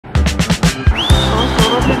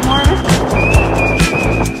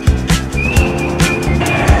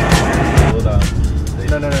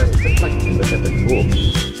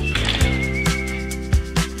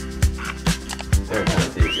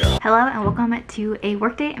welcome to a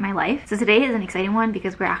work day in my life. So today is an exciting one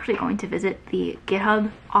because we're actually going to visit the Github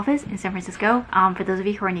office in San Francisco. For those of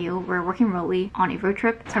you who are new, we're working remotely on a road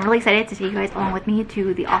trip. So I'm really excited to take you guys along with me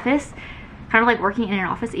to the office. Kind of like working in an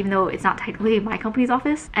office, even though it's not technically my company's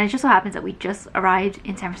office. And it just so happens that we just arrived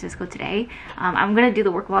in San Francisco today. I'm gonna do the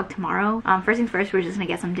work vlog tomorrow. First things first, we're just gonna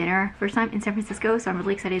get some dinner first time in San Francisco. So I'm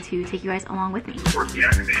really excited to take you guys along with me. Work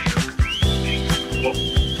deactivation.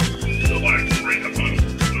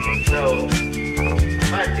 So,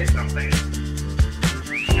 I did something.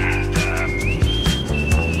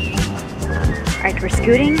 Alright, we're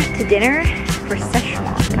scooting to dinner for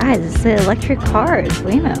Szechuan. Guys, it's the electric cars,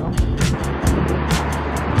 Waymo.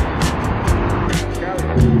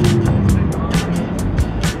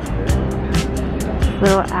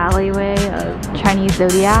 Little alleyway of Chinese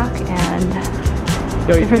zodiac and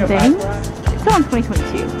different things. It's still in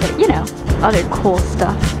 2022, but you know, other cool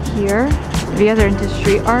stuff here. If you guys are into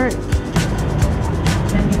street art,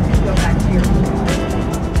 then you can go back to your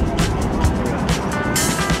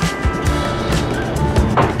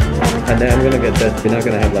And then I'm gonna get that. You're not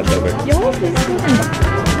gonna have leftover. Yo, this is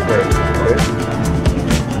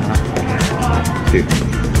Dude.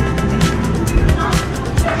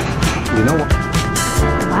 You know what?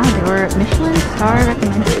 wow, they were Michelin star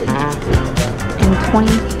recommended in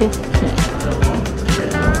 2015.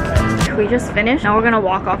 We just finished. Now we're gonna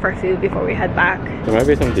walk off our food before we head back. There might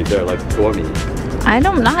be some dessert like gourmet. I'm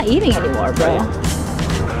not eating anymore, bro.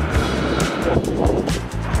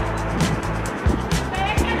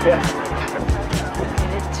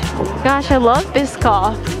 Gosh, I love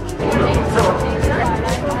Biscoff.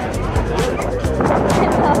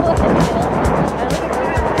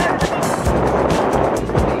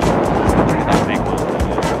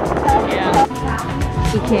 Yeah.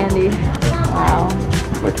 Candy. Wow.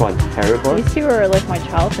 Which one? Haribo? These two are like my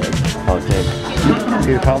childhood. Okay.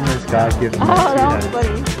 The problem is God gives me that was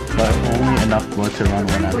funny. but only enough blood to run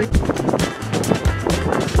one out.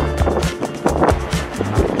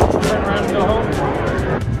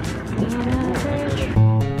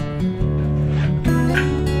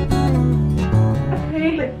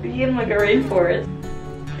 Like being like a rainforest.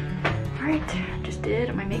 Alright, just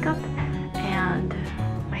did my makeup and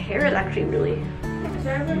my hair is actually really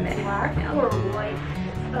black or white.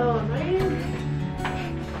 Oh, I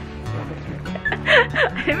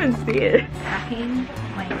didn't even see it. Packing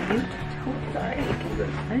my new tote bag.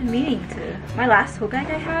 I've been meaning to. My last tote bag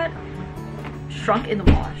I had shrunk in the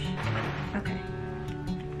wash. Okay.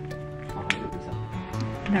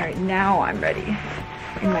 Alright, now I'm ready.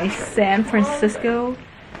 In my San Francisco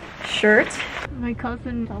shirt. My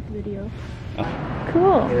cousin saw the video.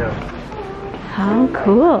 Cool. Yeah. How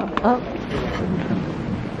cool. Oh.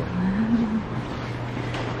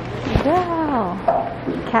 Wow.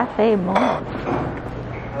 Cafe Mall. Wow.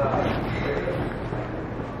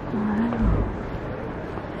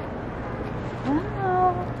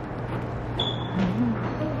 Wow.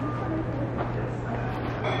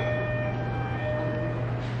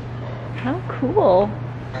 How cool.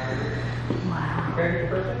 Wow.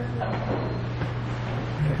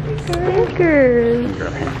 Stickers.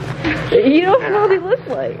 You don't know what they look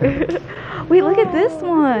like. Wait, look at this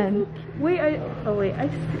one. Wait,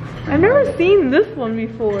 I've never seen this one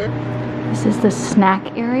before. This is the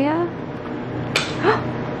snack area.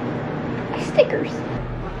 Stickers.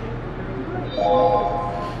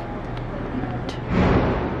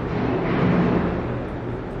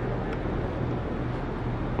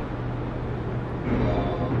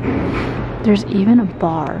 There's even a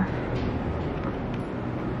bar.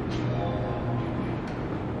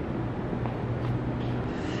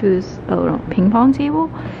 Oh no, ping pong table.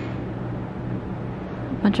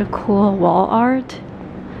 A bunch of cool wall art.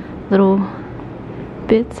 Little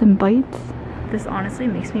bits and bytes. This honestly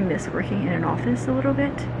makes me miss working in an office a little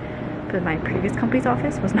bit. But my previous company's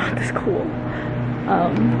office was not this cool.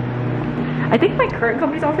 I think my current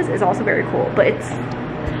company's office is also very cool, but it's...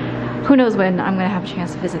 who knows when I'm gonna have a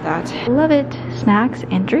chance to visit that. Love it. Snacks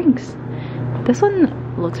and drinks. This one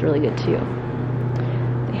looks really good too.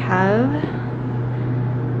 They have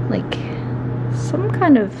like some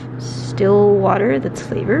kind of still water that's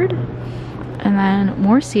flavored, and then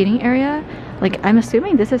more seating area. Like I'm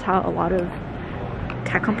assuming this is how a lot of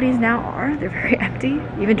tech companies now are. They're very empty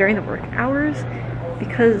even during the work hours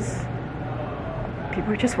because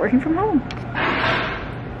people are just working from home.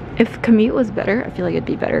 If commute was better, I feel like it'd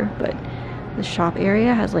be better, but the shop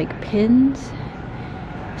area has like pins,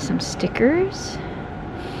 some stickers.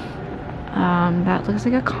 That looks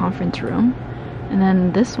like a conference room. And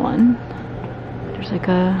then this one, there's like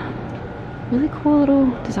a really cool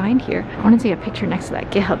little design here. I want to take a picture next to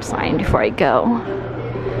that Github sign before I go.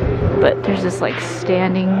 but there's this like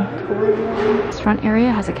standing tour. This front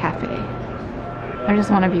area has a cafe. I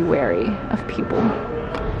just want to be wary of people.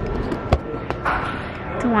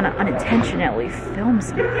 Don't want to unintentionally film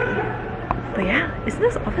somebody. But yeah, isn't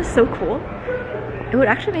this office so cool? It would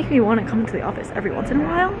actually make me want to come to the office every once in a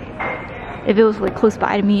while. If it was like close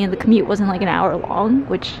by to me and the commute wasn't like an hour long,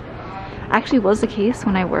 which actually was the case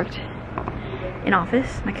when I worked in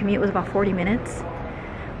office. My commute was about 40 minutes,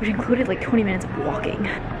 which included like 20 minutes of walking.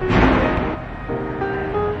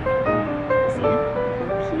 See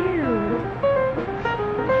it? Cute.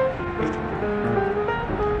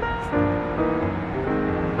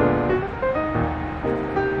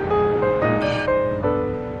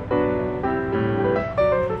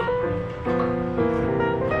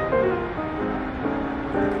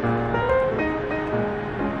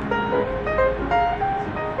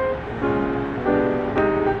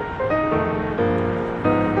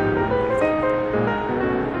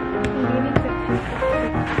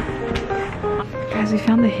 Guys, we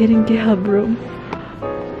found the hidden Github room.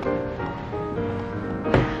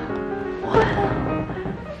 Wow.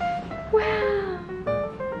 Wow.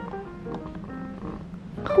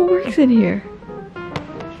 Who works in here?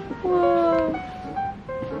 Whoa.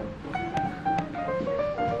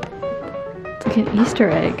 It's like an Easter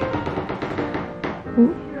egg.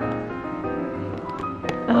 Ooh.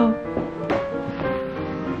 Oh.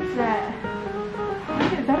 What's that?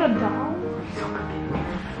 Is that a doll?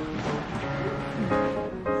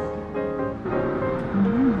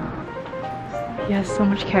 He has so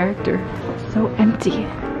much character. So empty.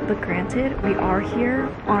 But granted, we are here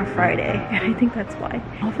on a Friday, and I think that's why.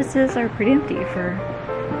 Offices are pretty empty for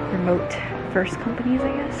remote first companies,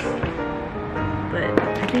 I guess. But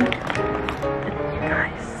I think that,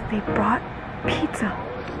 guys, they brought pizza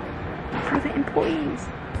for the employees.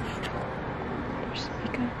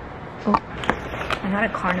 Oh, I'm not a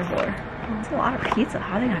carnivore. That's a lot of pizza.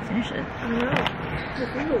 How are they gonna finish it? I don't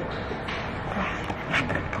know.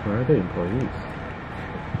 Where are the employees?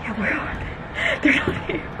 Yeah, where are they? They're not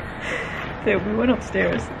here. We went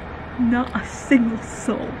upstairs. Not a single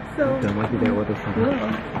soul. So Then why did they order something?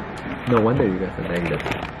 No wonder you guys are negative.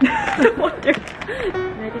 no wonder.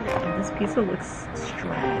 Negative. This pizza looks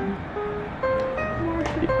strong.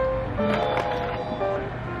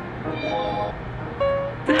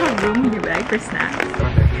 Do you have room in your bag for snacks?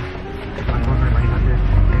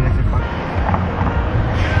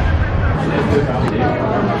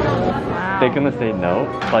 Wow. They're gonna say no,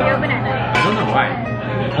 but We open at night. I don't know why.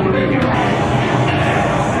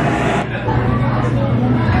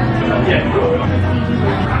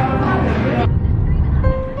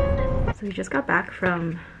 So we just got back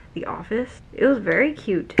from the office. It was very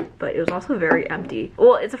cute, but it was also very empty.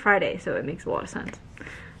 Well, it's a Friday, so it makes a lot of sense.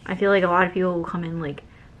 I feel like a lot of people will come in like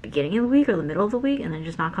beginning of the week or the middle of the week and then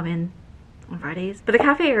just not come in on Fridays. But the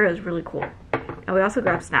cafe area is really cool. And we also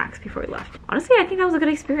grabbed snacks before we left. Honestly, I think that was a good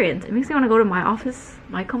experience. It makes me want to go to my office,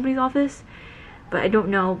 my company's office, but I don't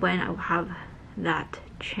know when I will have that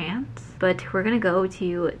chance. But we're gonna go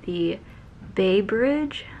to the Bay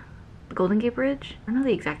Bridge, the Golden Gate Bridge. I don't know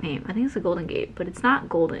the exact name. I think it's the Golden Gate, but it's not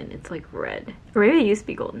golden, it's like red. Or maybe it used to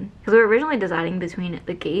be golden. Because we were originally deciding between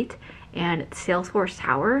the gate and Salesforce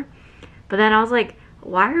Tower. But then I was like,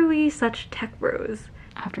 why are we such tech bros?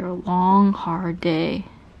 After a long, hard day,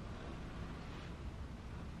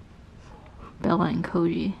 Bella and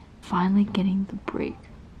Koji finally getting the break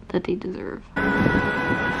that they deserve. Dude,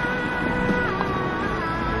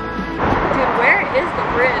 where is the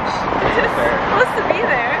bridge? It's supposed to be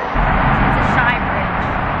there. It's a shy bridge.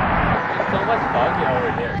 it's so much foggy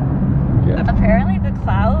over here. Apparently the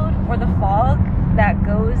cloud or the fog that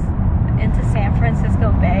goes into San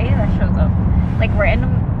Francisco Bay that shows up like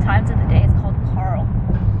random times of the day is called Carl.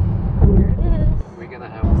 There it is. We're gonna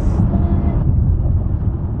have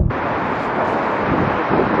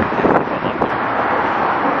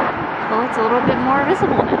Well, it's a little bit more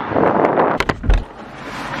visible now.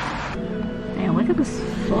 Man, look at this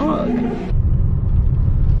fog.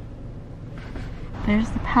 There's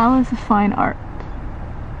the Palace of Fine Art.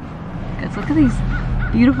 Guys, look at these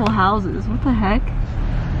beautiful houses. What the heck?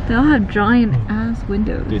 They all have giant ass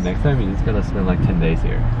windows. Dude, next time you're just gonna spend like 10 days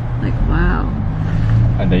here. Like, wow.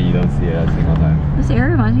 And then you don't see it a single time. This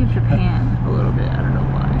area reminds me of Japan a little bit. I don't know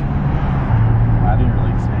why. I didn't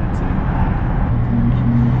really experience it.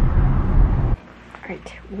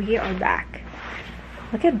 Alright, we are back.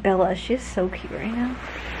 Look at Bella. She's so cute right now.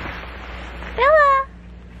 Bella!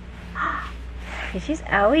 She's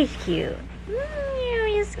always cute.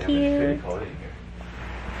 Always cute.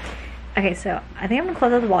 Okay, so I think I'm gonna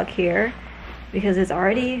close out the vlog here because it's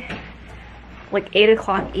already like 8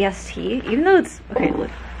 o'clock EST. Even though it's, okay, look,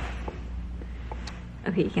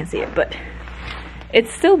 Okay, you can't see it, but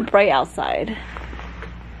it's still bright outside.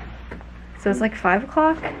 So it's like 5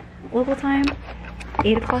 o'clock local time,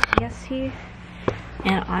 8 o'clock EST,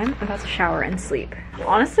 and I'm about to shower and sleep.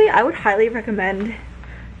 Honestly, I would highly recommend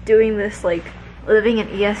doing this, like living in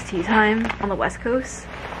EST time on the West Coast,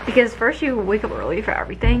 because first you wake up early for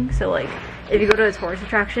everything. So like if you go to a tourist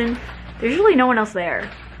attraction, there's usually no one else there.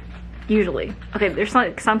 Usually. Okay, there's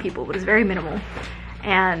like some people, but it's very minimal.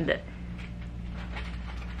 And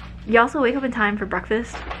you also wake up in time for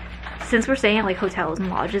breakfast. Since we're staying at like hotels and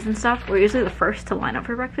lodges and stuff, we're usually the first to line up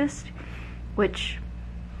for breakfast, which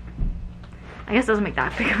I guess doesn't make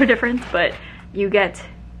that big of a difference, but you get,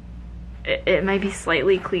 it might be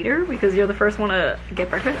slightly cleaner because you're the first one to get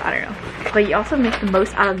breakfast. I don't know. But you also make the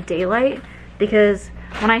most out of daylight, because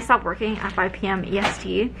when I stop working at 5 p.m.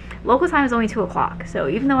 EST, local time is only 2 o'clock. So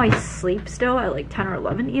even though I sleep still at like 10 or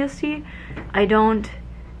 11 EST, I don't,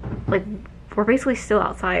 like, we're basically still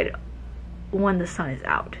outside when the sun is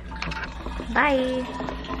out. Bye.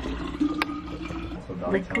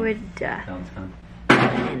 Liquid death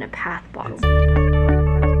in a path bottle.